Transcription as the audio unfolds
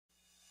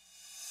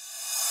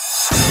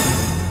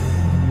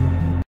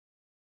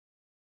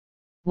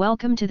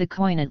Welcome to the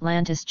Coin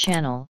Atlantis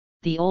channel,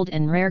 the old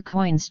and rare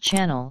coins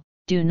channel.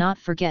 Do not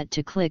forget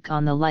to click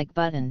on the like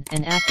button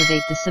and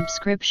activate the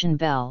subscription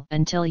bell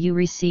until you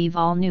receive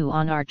all new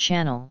on our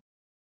channel.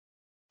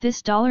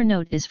 This dollar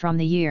note is from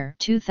the year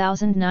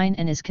 2009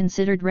 and is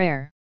considered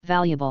rare,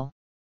 valuable.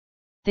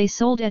 They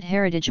sold at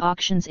Heritage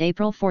Auctions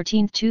April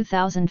 14,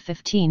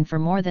 2015 for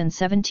more than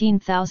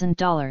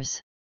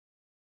 $17,000.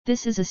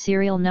 This is a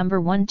serial number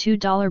 1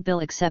 $2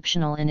 bill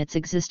exceptional in its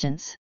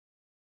existence.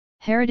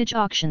 Heritage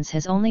Auctions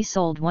has only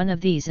sold one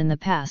of these in the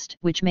past,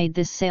 which made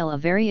this sale a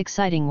very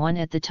exciting one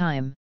at the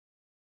time.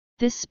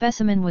 This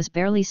specimen was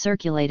barely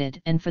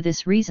circulated and for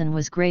this reason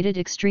was graded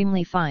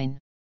extremely fine.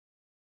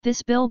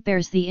 This bill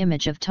bears the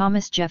image of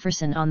Thomas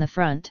Jefferson on the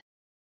front.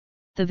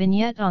 The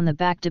vignette on the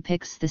back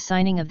depicts the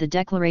signing of the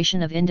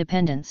Declaration of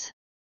Independence.